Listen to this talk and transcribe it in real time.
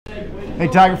Hey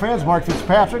Tiger fans, Mark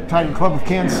Fitzpatrick, Tiger Club of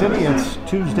Kansas City. It's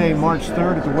Tuesday, March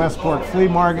 3rd at the Westport Flea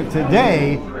Market.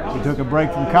 Today, we took a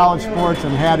break from college sports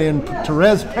and had in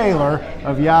Terez Paylor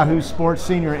of Yahoo Sports,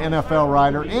 senior NFL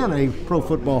writer and a Pro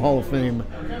Football Hall of Fame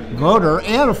voter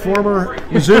and a former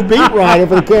Mizzou beat writer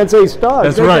for the Kansas City Star.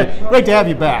 That's right. Great to have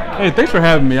you back. Hey, thanks for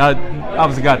having me. I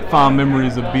obviously got fond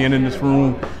memories of being in this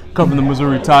room, covering the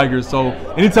Missouri Tigers. So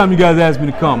anytime you guys ask me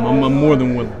to come, I'm more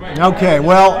than willing. Okay,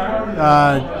 well,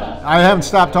 I haven't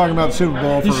stopped talking about the Super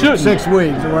Bowl for 6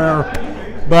 weeks,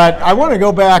 but I want to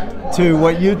go back to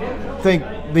what you think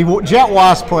the Jet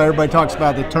Wasp player. Everybody talks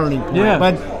about the turning point. Yeah.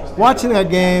 But watching that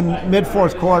game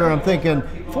mid-fourth quarter, I'm thinking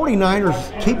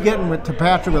 49ers keep getting to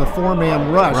Patrick with a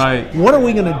four-man rush. Right. What are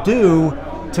we going to do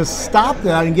to stop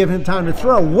that and give him time to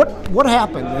throw? What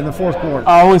happened in the fourth quarter?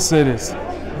 I always say this.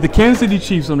 The Kansas City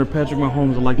Chiefs under Patrick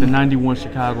Mahomes are like the '91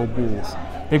 Chicago Bulls.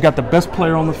 They've got the best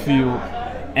player on the field,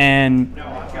 and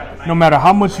no matter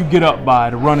how much you get up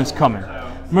by, the run is coming.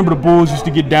 Remember the Bulls used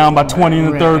to get down by 20 in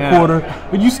the third quarter,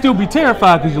 but you still be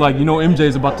terrified because you're like, you know,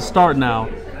 MJ's about to start now.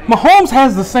 Mahomes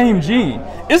has the same gene.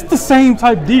 It's the same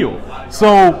type deal.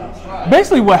 So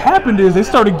basically what happened is they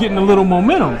started getting a little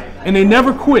momentum, and they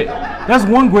never quit. That's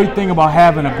one great thing about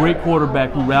having a great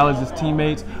quarterback who rallies his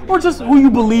teammates, or just who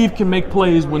you believe can make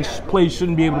plays when plays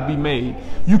shouldn't be able to be made.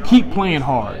 You keep playing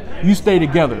hard. You stay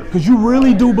together because you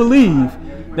really do believe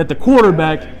that the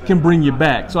quarterback can bring you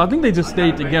back. So I think they just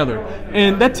stayed together.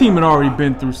 And that team had already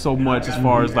been through so much as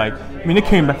far as like, I mean, they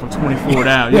came back from 24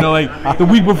 down. You know, like the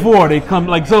week before they come,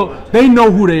 like, so they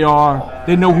know who they are.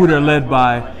 They know who they're led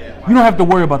by. You don't have to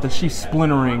worry about the Chiefs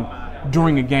splintering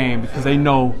during a game because they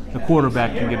know the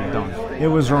quarterback can get it done. It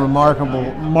was a remarkable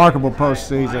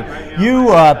postseason.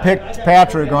 You picked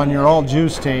Patrick on your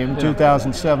all-juice team,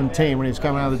 2017, when he was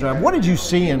coming out of the draft. What did you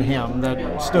see in him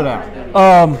that stood out?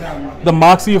 The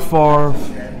moxie of Favre,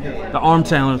 the arm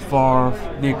talent of Favre,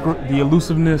 the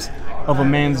elusiveness of a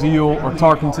Manziel or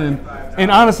Tarkenton. And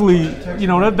honestly, you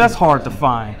know, that's hard to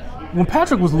find. When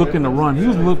Patrick was looking to run, he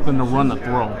was looking to run the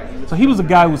throw. So he was a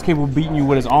guy who was capable of beating you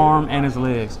with his arm and his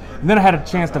legs. And then I had a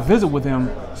chance to visit with him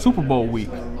Super Bowl week,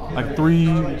 like three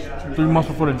months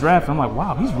before the draft. I'm like,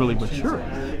 wow, he's really mature.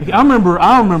 Like, I remember,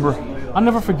 I'll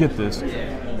never forget this.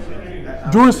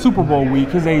 During Super Bowl week,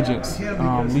 his agents,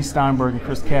 Lee Steinberg and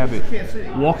Chris Cabot,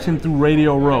 walked him through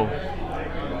Radio Row.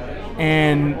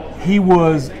 And he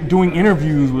was doing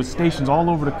interviews with stations all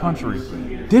over the country.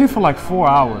 Did it for like 4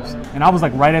 hours, and I was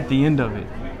like right at the end of it.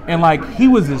 And like he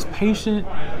was as patient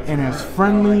and as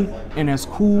friendly and as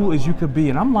cool as you could be.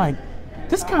 And I'm like,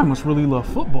 this guy must really love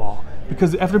football,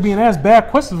 because after being asked bad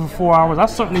questions for 4 hours, I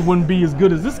certainly wouldn't be as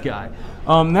good as this guy.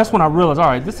 And that's when I realized, all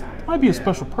right, this might be a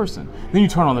special person. Then you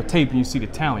turn on the tape and you see the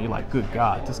talent. You're like, good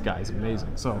God, this guy is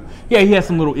amazing. So yeah, he had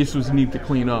some little issues he needed to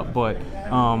clean up, but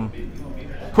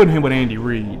putting him with Andy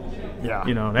Reid,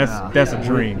 you know, that's a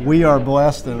dream. We are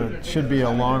blessed, and it should be a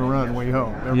long run, we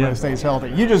hope. Everybody stays healthy.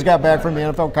 You just got back from the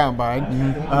NFL Combine.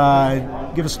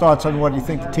 Give us thoughts on what you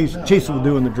think the Chiefs will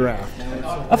do in the draft.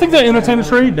 I think they'll entertain a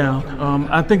trade down.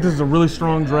 I think this is a really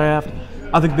strong draft.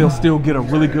 I think they'll still get a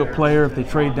really good player if they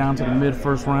trade down to the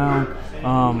mid-first round.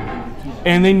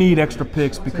 And they need extra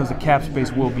picks because the cap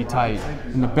space will be tight.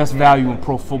 And the best value in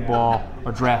pro football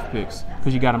are draft picks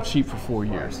because you got them cheap for 4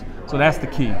 years. So that's the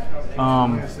key.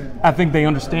 I think they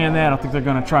understand that. I think they're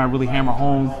going to try and really hammer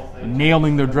home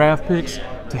nailing their draft picks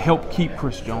to help keep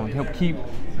Chris Jones, to help keep,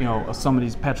 you know, some of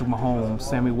these Patrick Mahomes,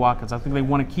 Sammy Watkins. I think they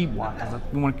want to keep Watkins. I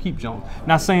think they want to keep Jones.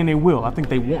 Not saying they will. I think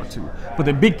they want to. But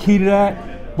the big key to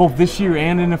that, both this year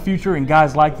and in the future, and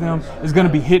guys like them, is going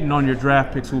to be hitting on your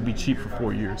draft picks who will be cheap for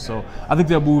 4 years. So I think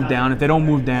they'll move down. If they don't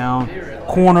move down,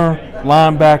 corner,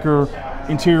 linebacker,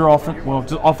 interior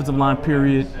just offensive line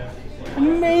period,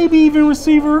 maybe even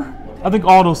receiver. I think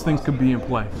all those things could be in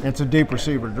play. It's a deep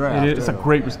receiver draft. It's a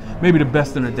great, maybe the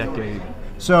best in a decade.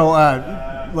 So,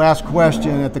 last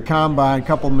question at the Combine, a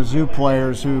couple of Mizzou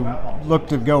players who looked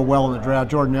to go well in the draft,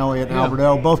 Jordan Elliott and Albert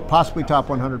O, both possibly top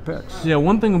 100 picks. Yeah,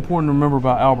 one thing important to remember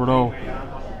about Albert O,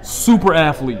 super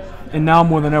athlete. And now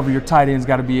more than ever, your tight end's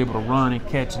got to be able to run and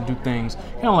catch and do things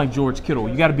kind of like George Kittle.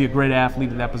 You got to be a great athlete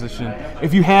at that position.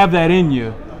 If you have that in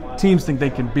you, teams think they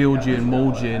can build you and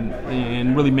mold you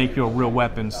and really make you a real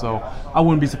weapon. So I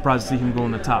wouldn't be surprised to see him go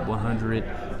in the top 100.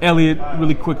 Elliott,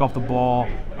 really quick off the ball.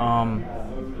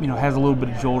 You know, has a little bit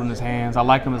of jolt in his hands. I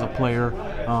like him as a player.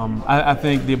 I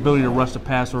think the ability to rush the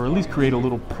passer, or at least create a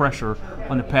little pressure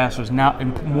on the passer, is now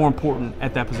more important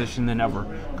at that position than ever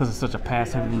because it's such a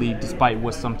pass-heavy league, despite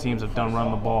what some teams have done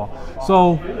running the ball.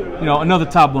 So, you know, another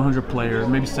top 100 player,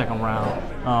 maybe second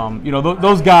round. You know,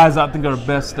 those guys I think are the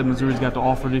best that Missouri's got to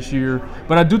offer this year,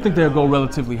 but I do think they'll go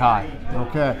relatively high.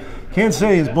 Okay. Kansas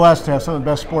City is blessed to have some of the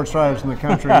best sports writers in the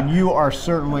country, and you are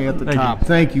certainly at the top.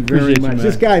 Thank you very Appreciate much. you,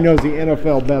 This guy knows the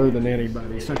NFL better than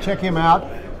anybody. So check him out.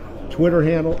 Twitter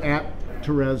handle at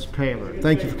Terez Paylor.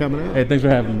 Thank you for coming in. Hey, thanks for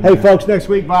having me. Hey, folks, next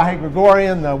week, Vahe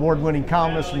Gregorian, the award-winning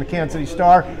columnist from the Kansas City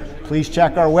Star. Please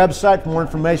check our website for more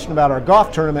information about our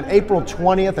golf tournament, April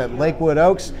 20th at Lakewood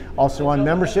Oaks. Also on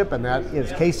membership, and that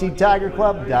is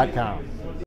kctigerclub.com.